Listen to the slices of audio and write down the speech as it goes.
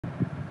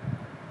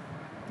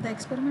The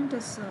experiment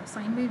is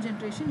sine wave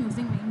generation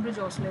using Wien bridge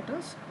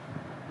oscillators.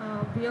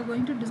 We are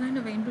going to design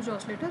a Wien bridge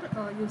oscillator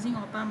using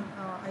op-amp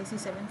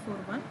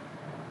IC741.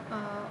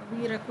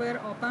 We require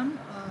op-amp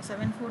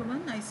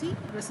 741 IC,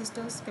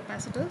 resistors,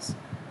 capacitors,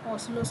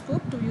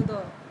 oscilloscope to view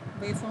the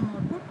waveform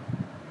output,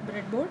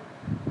 breadboard,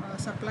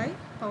 supply,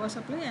 power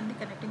supply and the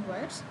connecting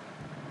wires.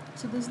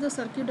 So this is the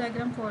circuit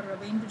diagram for a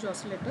Wien bridge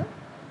oscillator.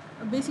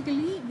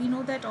 Basically we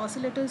know that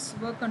oscillators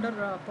work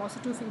under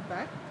positive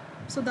feedback.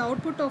 So the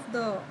output of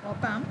the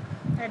op-amp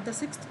at the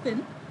 6th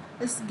pin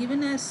is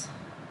given as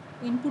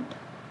input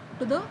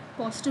to the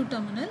positive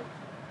terminal,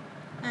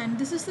 and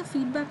this is the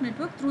feedback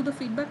network. Through the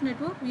feedback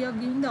network we are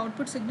giving the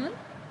output signal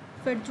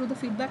fed through the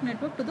feedback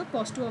network to the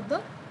positive of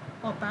the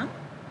op-amp,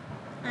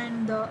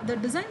 and the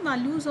design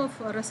values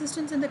of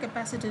resistance and the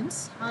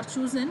capacitance are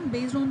chosen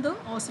based on the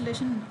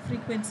oscillation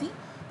frequency.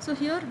 So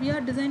here we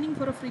are designing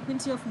for a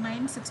frequency of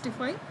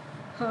 965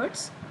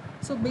 Hertz.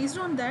 So based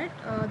on that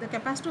the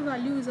capacitor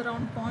value is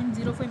around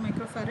 0.05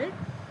 microfarad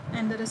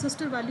and the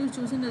resistor value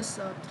chosen is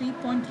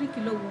 3.3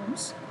 kilo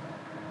ohms.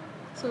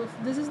 So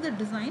this is the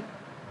design.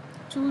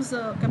 Choose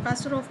a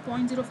capacitor of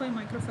 0.05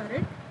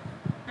 microfarad,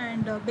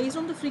 and based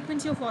on the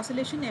frequency of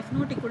oscillation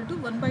f0 equal to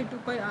 1 by 2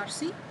 pi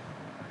RC,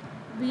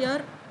 we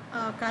are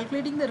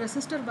calculating the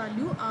resistor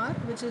value R,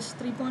 which is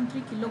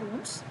 3.3 kilo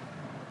ohms.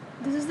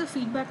 This is the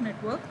feedback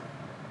network.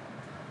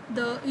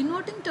 The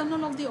inverting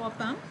terminal of the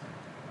op-amp,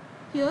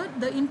 here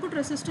the input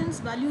resistance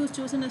value is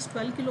chosen as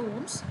 12 kilo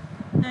ohms,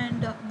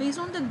 and based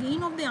on the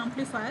gain of the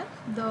amplifier,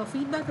 the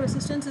feedback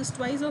resistance is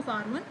twice of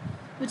R1,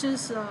 which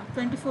is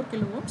 24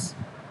 kilo ohms.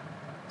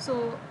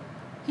 So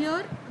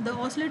here the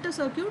oscillator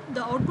circuit,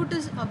 the output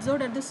is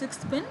observed at the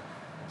 6th pin.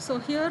 So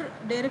here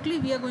directly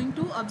we are going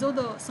to observe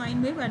the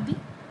sine wave at the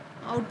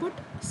output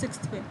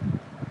 6th pin.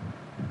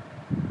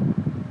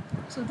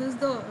 So this is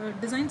the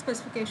design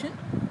specification.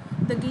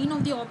 The gain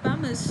of the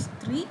op-amp is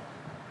 3.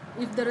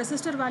 If the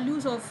resistor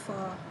values of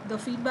the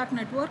feedback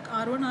network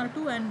R1,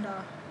 R2 and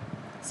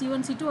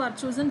C1, C2 are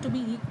chosen to be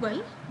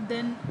equal,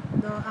 then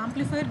the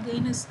amplifier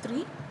gain is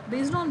 3.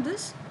 Based on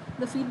this,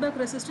 the feedback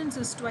resistance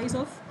is twice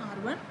of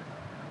R1.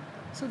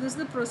 So this is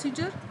the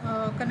procedure.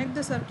 Connect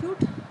the circuit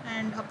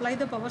and apply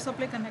the power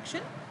supply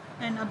connection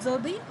and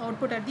observe the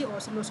output at the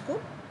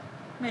oscilloscope.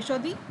 Measure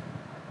the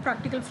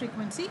practical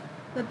frequency.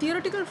 The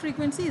theoretical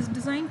frequency is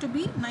designed to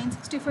be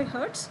 965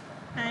 Hertz,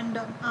 and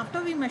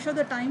after we measure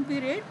the time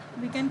period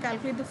we can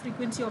calculate the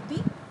frequency of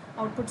the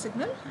output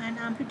signal, and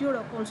amplitude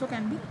also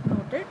can be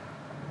noted.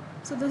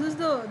 So this is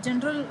the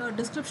general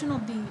description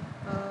of the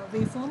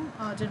waveform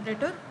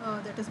generator,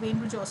 that is Wien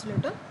bridge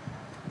oscillator.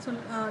 So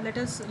let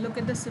us look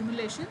at the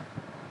simulation.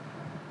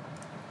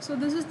 So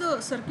this is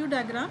the circuit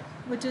diagram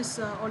which is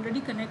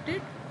already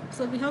connected.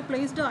 So we have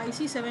placed the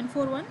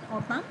IC741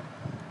 op-amp,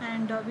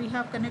 and we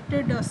have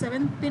connected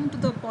 7th pin to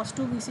the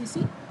positive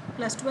VCC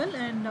plus 12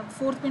 and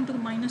 4th pin to the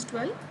minus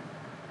 12,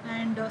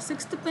 and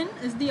 6th pin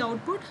is the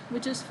output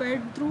which is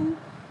fed through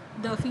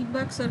the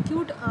feedback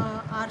circuit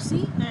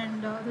RC,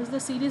 and this is the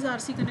series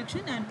RC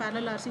connection and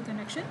parallel RC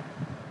connection.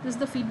 This is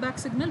the feedback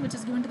signal which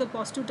is given to the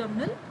positive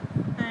terminal,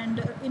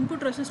 and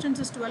input resistance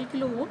is 12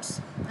 kilo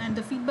ohms and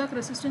the feedback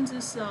resistance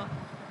is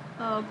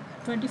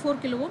 24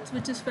 kilo ohms,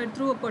 which is fed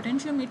through a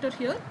potentiometer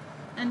here,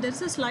 and there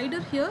is a slider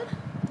here.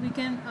 We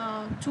can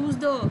choose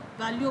the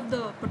value of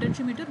the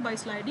potentiometer by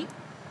sliding.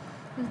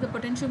 This is the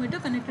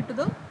potentiometer connected to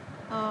the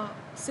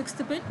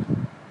 6th pin,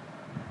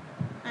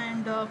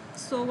 and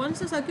so once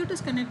the circuit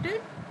is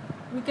connected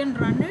we can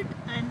run it,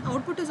 and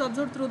output is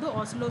observed through the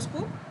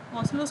oscilloscope.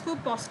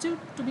 Oscilloscope positive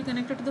to be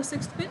connected to the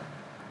 6th pin,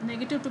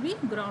 negative to be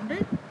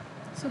grounded.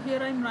 So here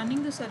I am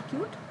running the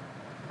circuit.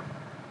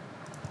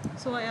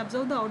 So I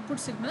observe the output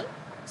signal.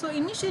 So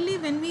initially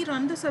when we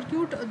run the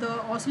circuit,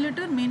 the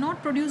oscillator may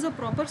not produce a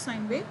proper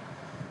sine wave.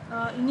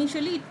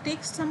 Initially it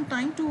takes some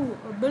time to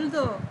build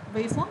the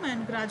waveform,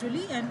 and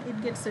gradually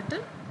it gets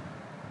settled.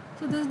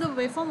 So this is the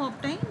waveform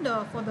obtained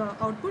for the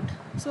output.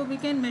 So we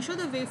can measure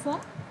the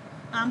waveform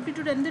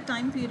amplitude and the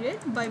time period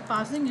by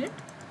passing it,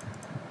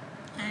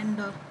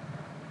 and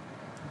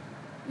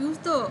use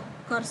the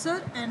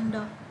cursor and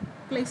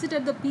place it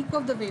at the peak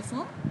of the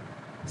waveform.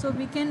 So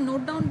we can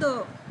note down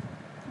the,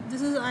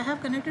 this is, I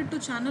have connected to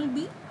channel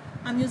B.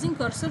 I am using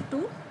cursor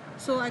 2,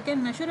 so I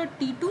can measure at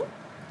T2.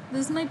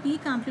 This is my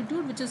peak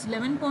amplitude, which is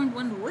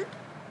 11.1 volt,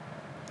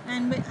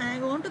 and when I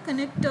want to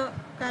connect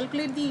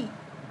calculate the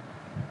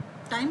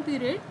time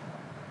period,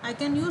 I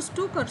can use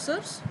two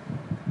cursors,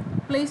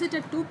 place it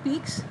at two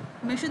peaks,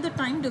 measure the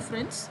time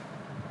difference,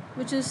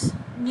 which is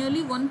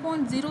nearly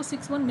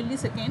 1.061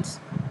 milliseconds.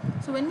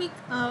 So when we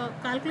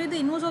calculate the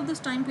inverse of this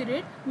time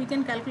period, we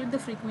can calculate the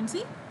frequency,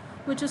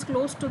 which is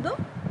close to the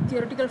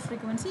theoretical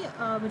frequency,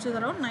 which is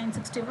around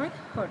 965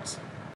 Hertz.